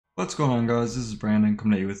What's going on, guys? This is Brandon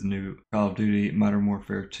coming at you with a new Call of Duty Modern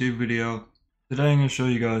Warfare 2 video. Today I'm going to show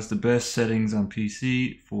you guys the best settings on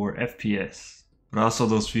PC for FPS, but also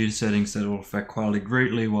those few settings that will affect quality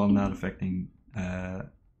greatly while not affecting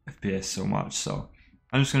FPS so much. So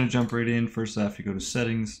I'm just going to jump right in. First off, you go to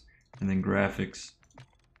settings and then graphics.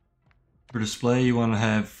 For display, you want to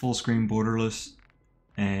have full screen borderless,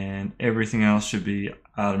 and everything else should be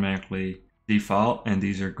automatically default, and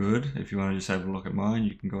these are good. If you want to just have a look at mine,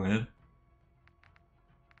 you can go ahead.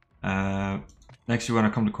 Next, you want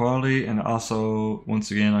to come to quality, and also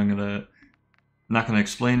once again I'm not gonna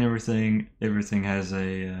explain everything. Everything has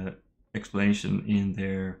a explanation in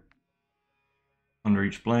there under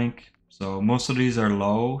each blank. So most of these are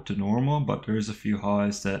low to normal, but there's a few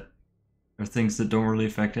highs that are things that don't really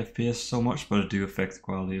affect FPS so much, but it do affect the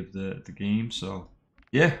quality of the game. So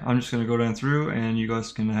yeah, I'm just going to go down through and you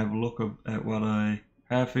guys can have a look at what I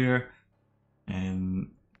have here.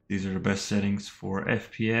 And these are the best settings for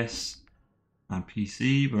FPS on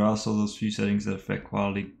PC, but also those few settings that affect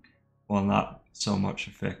quality while not so much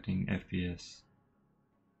affecting FPS.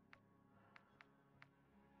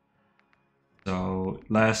 So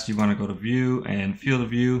last, you want to go to view, and field of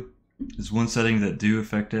view is one setting that do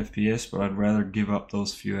affect FPS, but I'd rather give up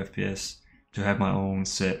those few FPS to have my own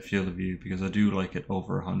set field of view because I do like it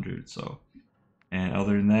over 100. So, and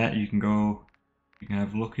other than that, you can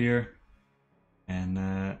have a look here, and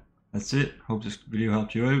that's it. Hope this video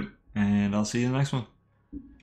helped you out, and I'll see you in the next one.